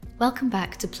Welcome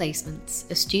back to Placements,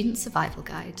 a student survival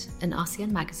guide, an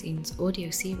RCN Magazine's audio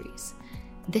series.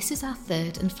 This is our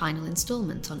third and final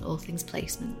instalment on all things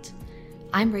placement.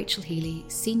 I'm Rachel Healy,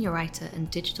 senior writer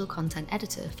and digital content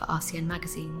editor for RCN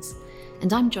Magazines,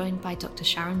 and I'm joined by Dr.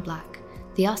 Sharon Black,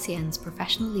 the RCN's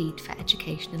professional lead for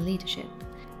education and leadership.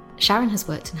 Sharon has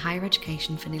worked in higher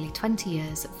education for nearly 20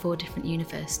 years at 4 different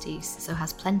universities, so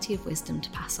has plenty of wisdom to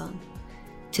pass on.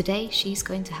 Today, she's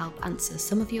going to help answer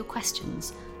some of your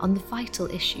questions on the vital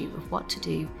issue of what to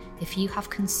do if you have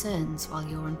concerns while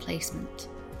you're on placement.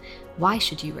 Why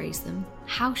should you raise them?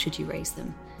 How should you raise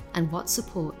them? And what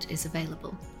support is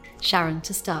available? Sharon,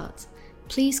 to start,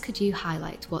 please could you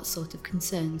highlight what sort of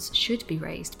concerns should be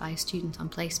raised by a student on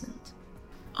placement?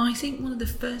 I think one of the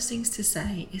first things to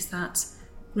say is that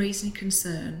raising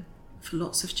concern for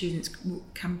lots of students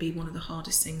can be one of the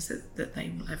hardest things that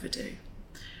they will ever do.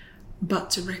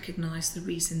 But to recognise the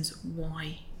reasons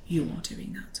why you are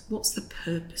doing that. What's the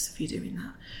purpose of you doing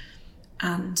that?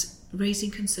 And raising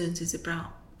concerns is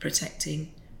about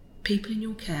protecting people in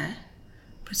your care,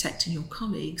 protecting your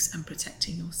colleagues and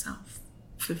protecting yourself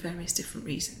for various different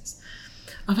reasons.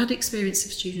 I've had experience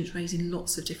of students raising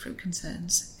lots of different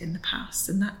concerns in the past,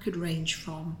 and that could range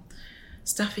from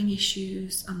staffing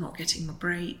issues, I'm not getting my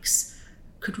breaks,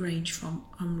 could range from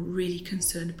I'm really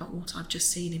concerned about what I've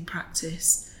just seen in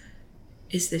practice.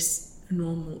 Is this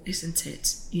normal? Isn't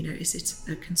it? Is it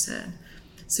a concern?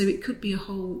 So it could be a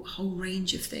whole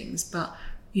range of things, but,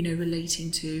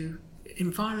 relating to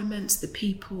environments, the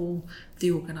people,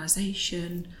 the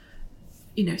organisation,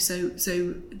 so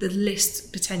the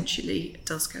list potentially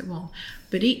does go on.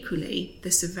 But equally,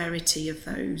 the severity of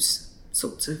those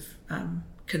sorts of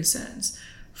concerns,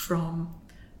 from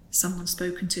someone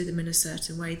spoken to them in a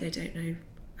certain way, they don't know,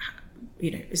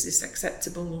 is this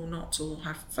acceptable or not, or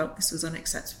have felt this was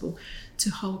unacceptable, to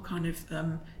whole kind of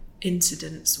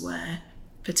incidents where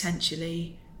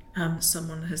potentially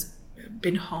someone has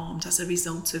been harmed as a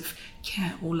result of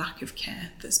care or lack of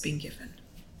care that's been given.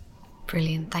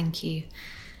 Brilliant, thank you.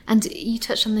 And you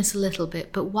touched on this a little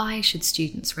bit, but why should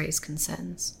students raise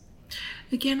concerns?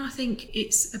 Again, I think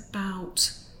it's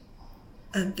about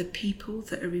the people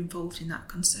that are involved in that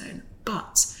concern,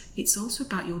 but it's also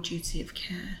about your duty of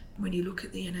care. When you look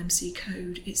at the NMC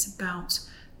code, it's about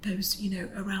those,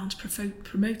 around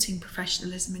promoting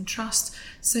professionalism and trust,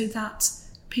 so that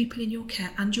people in your care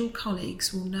and your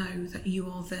colleagues will know that you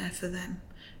are there for them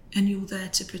and you're there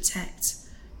to protect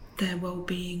their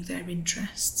well-being, their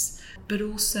interests, but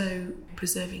also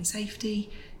preserving safety.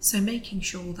 So making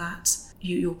sure that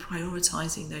you're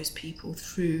prioritising those people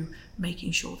through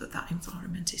making sure that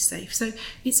environment is safe. So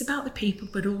it's about the people,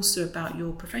 but also about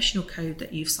your professional code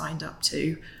that you've signed up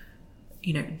to,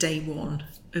 day one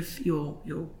of your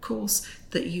course,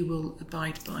 that you will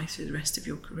abide by through the rest of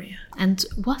your career. And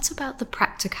what about the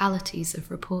practicalities of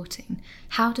reporting?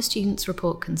 How do students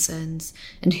report concerns,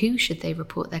 and who should they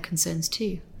report their concerns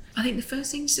to? I think the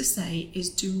first thing to say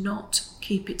is do not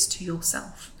keep it to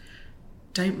yourself.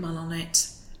 Don't mull on it.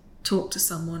 Talk to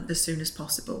someone as soon as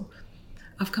possible.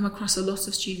 I've come across a lot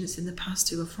of students in the past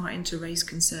who are frightened to raise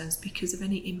concerns because of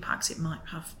any impact it might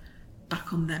have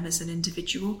back on them as an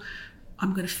individual.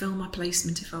 I'm going to fail my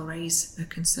placement if I raise a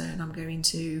concern. I'm going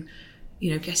to,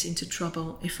 get into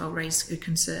trouble if I raise a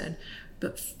concern.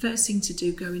 But first thing to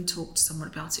do, go and talk to someone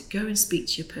about it. Go and speak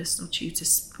to your personal tutor,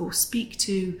 or speak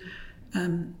to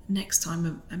next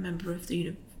time a member of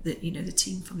the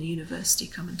team from the university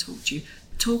come and talk to you.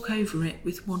 Talk over it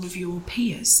with one of your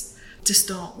peers to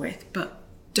start with, but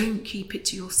don't keep it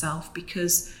to yourself,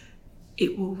 because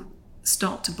it will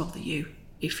start to bother you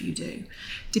if you do.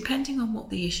 Depending on what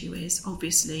the issue is,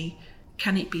 obviously,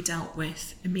 can it be dealt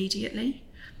with immediately?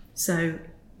 So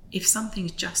if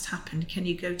something's just happened, can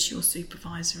you go to your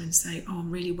supervisor and say,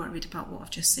 I'm really worried about what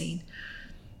I've just seen?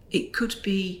 It could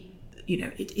be,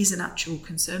 it is an actual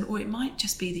concern, or it might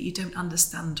just be that you don't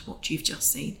understand what you've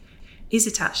just seen. Is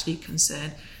it actually a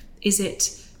concern? Is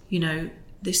it,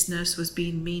 this nurse was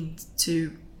being mean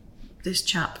to this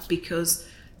chap because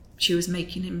she was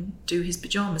making him do his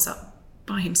pyjamas up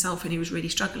by himself and he was really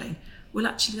struggling? Well,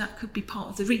 actually, that could be part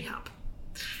of the rehab.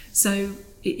 So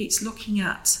it's looking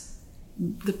at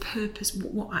the purpose,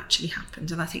 what actually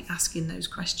happened, and I think asking those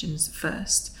questions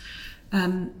first.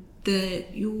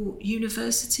 Your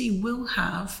university will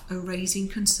have a raising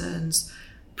concerns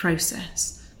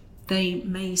process. They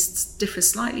may differ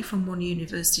slightly from one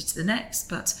university to the next,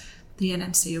 but the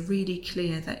NMC are really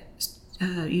clear that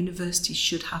universities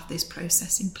should have this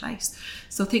process in place.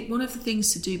 So I think one of the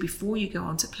things to do before you go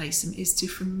on to placement is to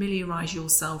familiarise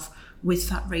yourself with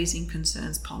that raising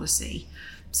concerns policy,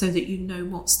 so that you know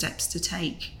what steps to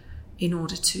take in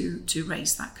order to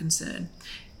raise that concern.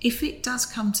 If it does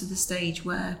come to the stage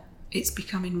where it's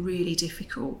becoming really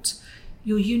difficult,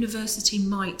 your university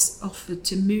might offer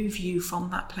to move you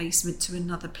from that placement to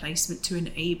another placement to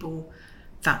enable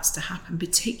that to happen,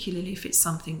 particularly if it's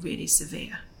something really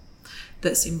severe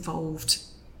that's involved,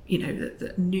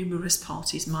 that numerous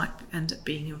parties might end up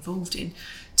being involved in,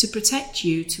 to protect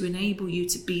you, to enable you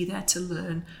to be there to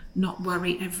learn, not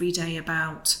worry every day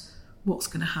about what's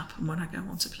going to happen when I go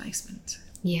on to placement.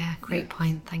 Yeah, great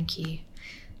point, thank you.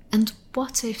 And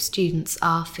what if students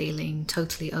are feeling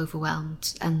totally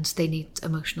overwhelmed and they need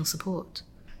emotional support?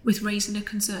 With raising a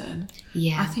concern,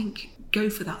 I think go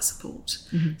for that support.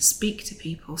 Mm-hmm. Speak to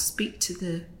people, speak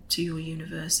to your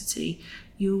university.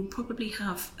 You'll probably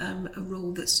have a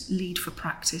role that's lead for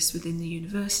practice within the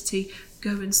university.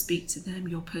 Go and speak to them,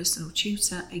 your personal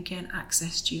tutor. Again,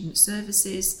 access student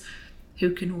services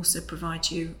who can also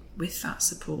provide you with that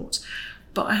support.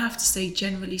 But I have to say,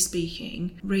 generally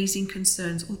speaking, raising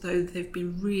concerns, although they've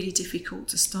been really difficult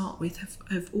to start with,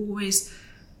 have always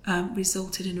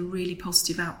resulted in a really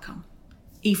positive outcome,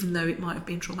 even though it might have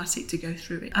been traumatic to go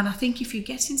through it. And I think if you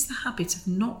get into the habit of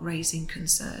not raising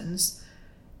concerns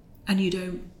and you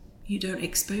don't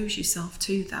expose yourself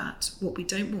to that, what we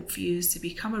don't want for you is to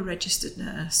become a registered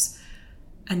nurse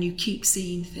and you keep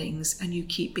seeing things and you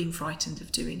keep being frightened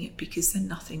of doing it, because then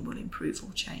nothing will improve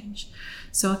or change.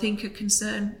 So I think a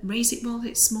concern, raise it while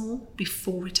it's small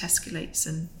before it escalates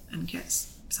and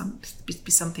gets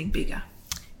something bigger.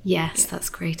 Yes, that's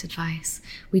great advice.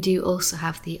 We do also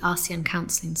have the RCN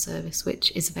counselling service,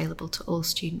 which is available to all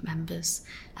student members,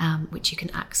 which you can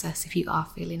access if you are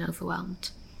feeling overwhelmed.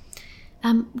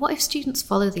 What if students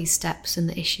follow these steps and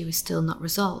the issue is still not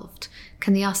resolved?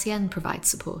 Can the RCN provide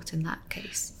support in that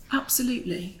case?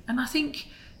 Absolutely. And I think,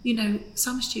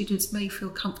 some students may feel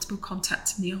comfortable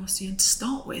contacting the RCN to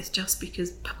start with, just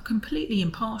because completely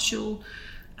impartial,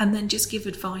 and then just give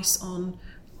advice on,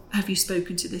 have you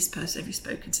spoken to this person? Have you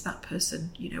spoken to that person?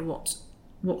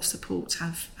 What support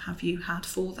have you had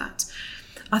for that?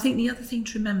 I think the other thing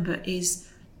to remember is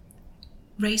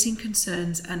raising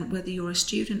concerns, and whether you're a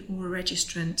student or a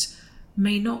registrant,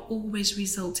 may not always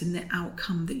result in the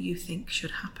outcome that you think should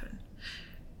happen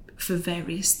for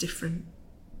various different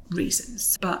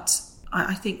reasons. But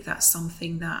I think that's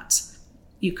something that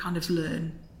you kind of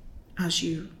learn as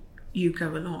you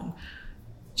go along.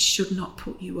 Should not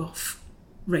put you off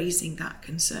raising that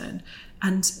concern.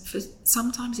 And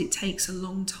sometimes it takes a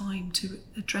long time to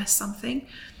address something,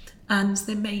 and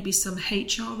there may be some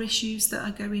HR issues that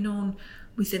are going on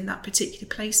within that particular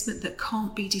placement that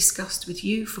can't be discussed with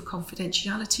you for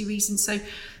confidentiality reasons. So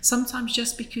sometimes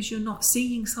just because you're not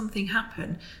seeing something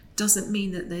happen doesn't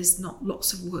mean that there's not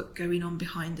lots of work going on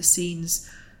behind the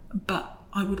scenes. But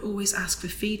I would always ask for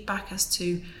feedback as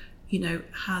to,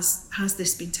 has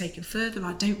this been taken further?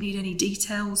 I don't need any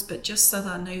details, but just so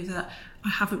that I know that I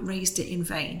haven't raised it in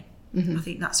vain. Mm-hmm. I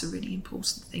think that's a really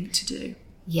important thing to do.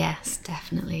 Yes,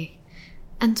 definitely.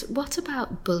 And what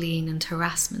about bullying and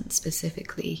harassment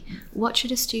specifically? What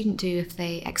should a student do if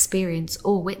they experience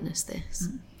or witness this?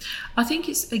 I think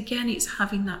it's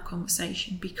having that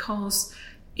conversation, because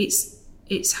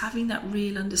it's having that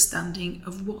real understanding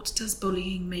of what does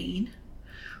bullying mean,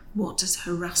 what does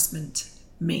harassment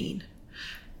mean.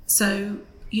 So,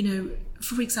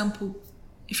 for example,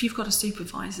 if you've got a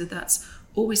supervisor that's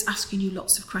always asking you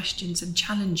lots of questions and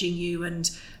challenging you and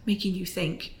making you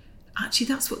think, actually,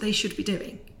 that's what they should be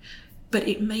doing. But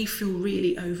it may feel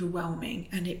really overwhelming,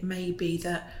 and it may be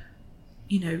that,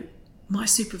 my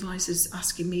supervisor's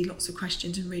asking me lots of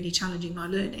questions and really challenging my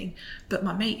learning, but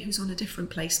my mate who's on a different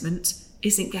placement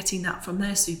isn't getting that from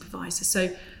their supervisor.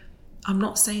 So I'm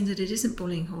not saying that it isn't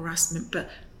bullying or harassment, but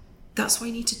that's why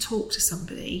you need to talk to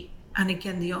somebody. And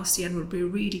again, the RCN would be a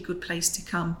really good place to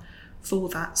come for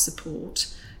that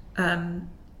support. Am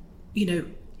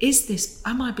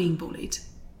I being bullied?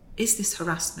 Is this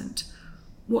harassment?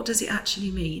 What does it actually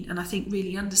mean? And I think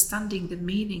really understanding the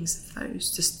meanings of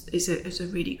those just is a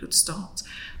really good start.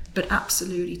 But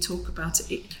absolutely talk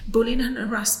about it. Bullying and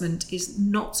harassment is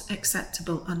not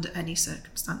acceptable under any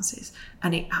circumstances,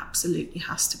 and it absolutely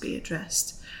has to be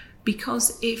addressed.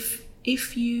 Because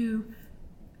if you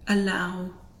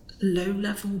allow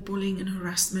low-level bullying and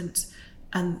harassment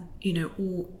and,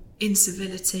 or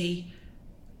incivility,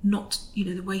 not,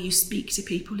 the way you speak to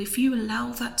people, if you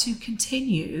allow that to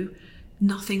continue,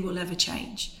 nothing will ever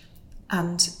change.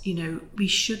 And, we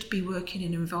should be working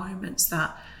in environments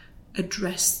that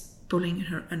address bullying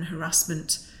and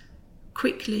harassment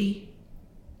quickly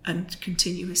and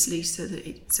continuously, so that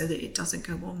it doesn't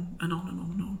go on and on and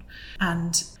on and on.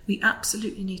 And we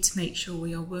absolutely need to make sure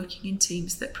we are working in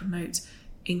teams that promote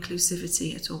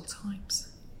inclusivity at all times.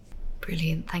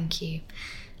 Brilliant, thank you.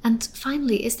 And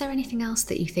finally, is there anything else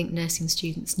that you think nursing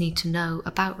students need to know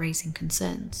about raising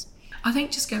concerns? I think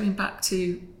just going back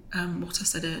to what I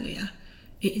said earlier,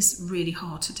 it is really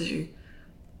hard to do,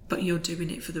 but you're doing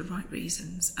it for the right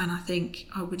reasons. And I think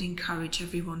I would encourage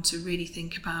everyone to really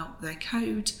think about their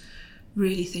code,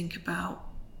 really think about,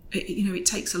 it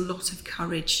takes a lot of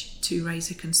courage to raise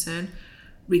a concern,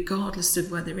 regardless of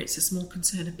whether it's a small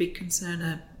concern, a big concern,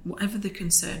 or whatever the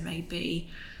concern may be.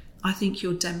 I think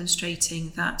you're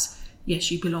demonstrating that, yes,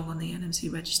 you belong on the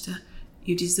NMC register.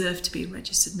 You deserve to be a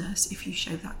registered nurse if you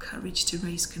show that courage to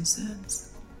raise concerns.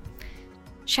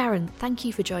 Sharon, thank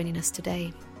you for joining us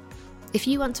today. If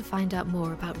you want to find out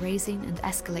more about raising and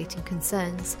escalating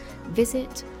concerns,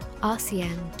 visit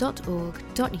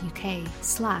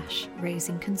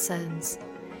rcn.org.uk/raising concerns.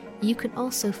 You can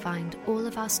also find all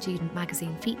of our student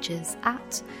magazine features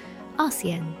at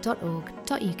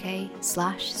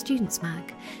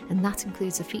rcn.org.uk/studentsmag, and that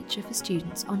includes a feature for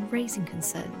students on raising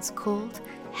concerns called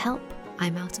Help,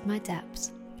 I'm Out of My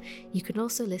Depth. You can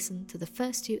also listen to the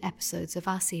first 2 episodes of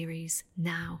our series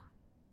now.